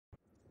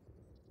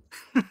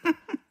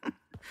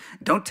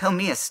Don't tell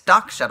me a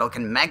stock shuttle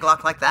can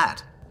maglock like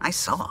that. I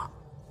saw.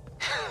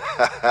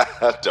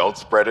 Don't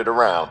spread it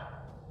around.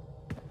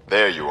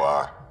 There you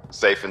are.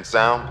 Safe and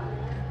sound?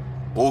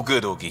 All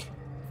good, Augie.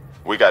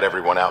 We got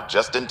everyone out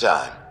just in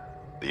time.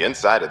 The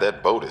inside of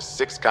that boat is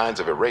 6 kinds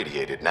of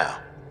irradiated now.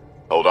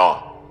 Hold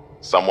on.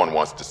 Someone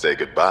wants to say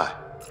goodbye.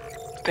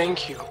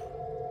 Thank you,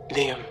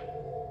 Liam.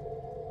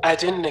 I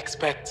didn't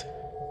expect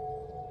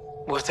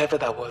whatever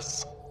that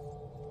was.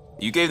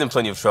 You gave them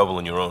plenty of trouble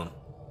on your own.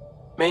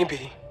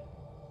 Maybe.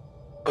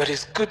 But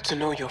it's good to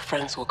know your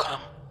friends will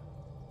come.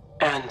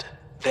 And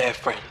their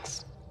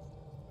friends.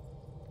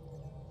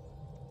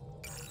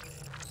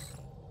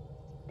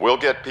 We'll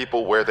get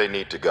people where they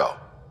need to go.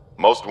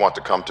 Most want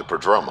to come to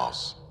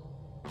Prodromos.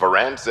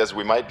 Varand says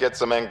we might get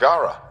some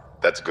Angara.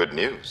 That's good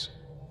news.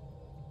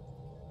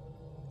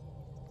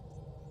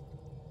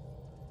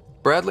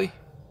 Bradley,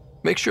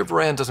 make sure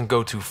Varand doesn't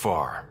go too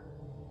far.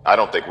 I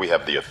don't think we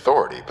have the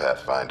authority,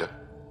 Pathfinder.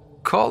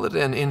 Call it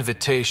an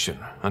invitation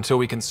until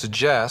we can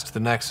suggest the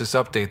Nexus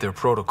update their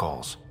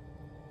protocols.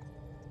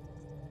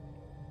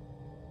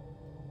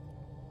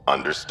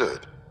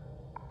 Understood.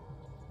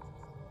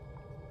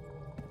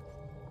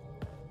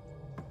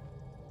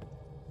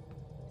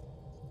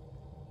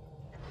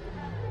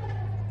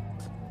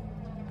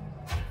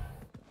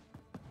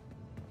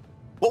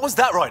 What was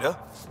that, Ryder?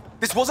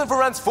 This wasn't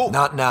Varand's fault.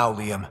 Not now,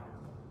 Liam.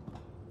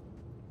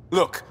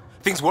 Look,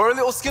 things were a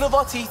little skin of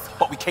our teeth,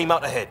 but we came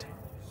out ahead.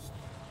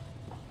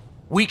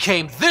 We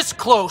came this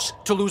close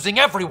to losing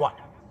everyone.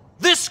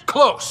 This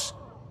close.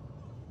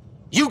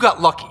 You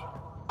got lucky.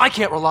 I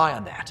can't rely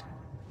on that.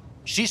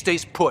 She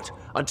stays put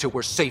until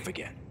we're safe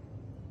again.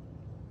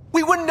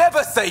 We were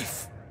never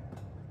safe!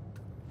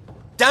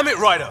 Damn it,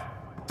 Ryder!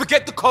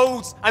 Forget the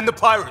codes and the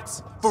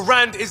pirates.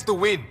 Varand is the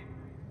win.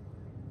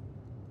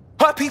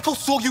 Her people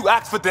saw you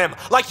act for them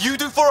like you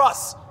do for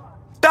us.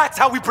 That's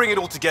how we bring it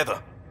all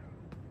together.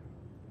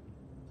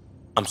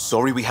 I'm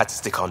sorry we had to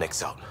stick our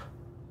necks out.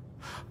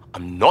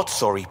 I'm not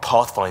sorry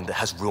Pathfinder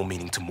has real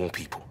meaning to more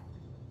people.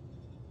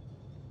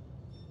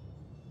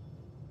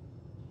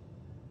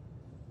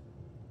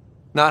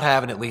 Not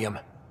having it,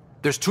 Liam.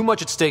 There's too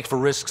much at stake for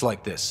risks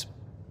like this.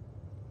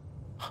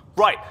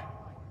 Right.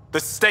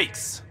 The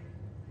stakes.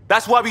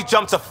 That's why we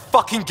jumped a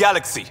fucking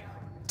galaxy.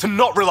 To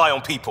not rely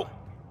on people.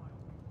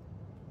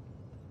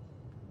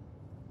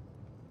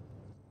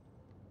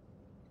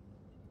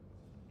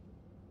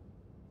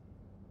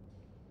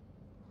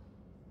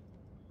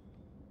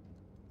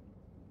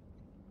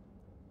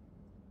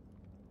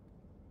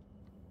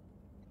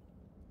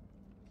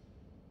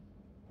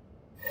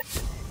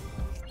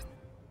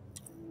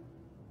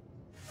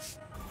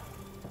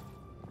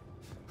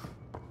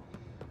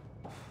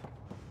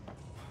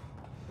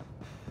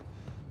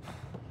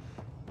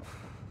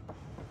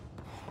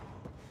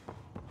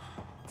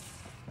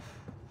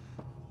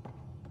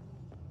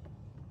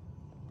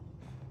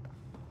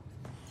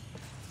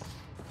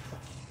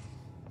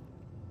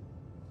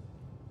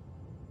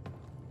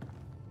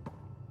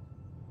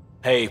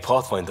 Hey,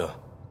 Pathfinder.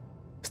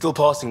 Still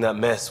passing that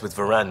mess with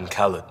Varand and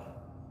Khaled.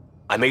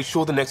 I made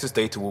sure the Nexus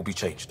data will be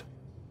changed.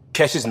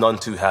 Kesh is none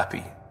too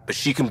happy, but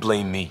she can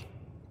blame me.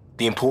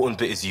 The important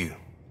bit is you.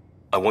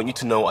 I want you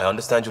to know I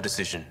understand your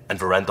decision, and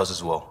Varand does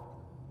as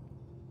well.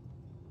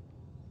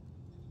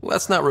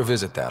 Let's not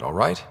revisit that, all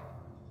right?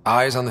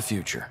 Eyes on the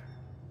future.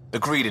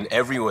 Agreed in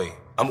every way.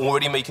 I'm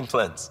already making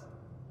plans.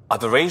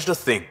 I've arranged a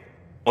thing,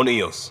 on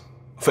EOS,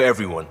 for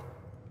everyone.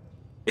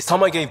 It's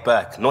time I gave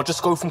back, not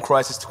just go from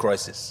crisis to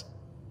crisis.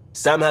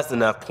 Sam has the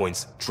nav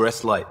points,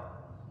 dress light.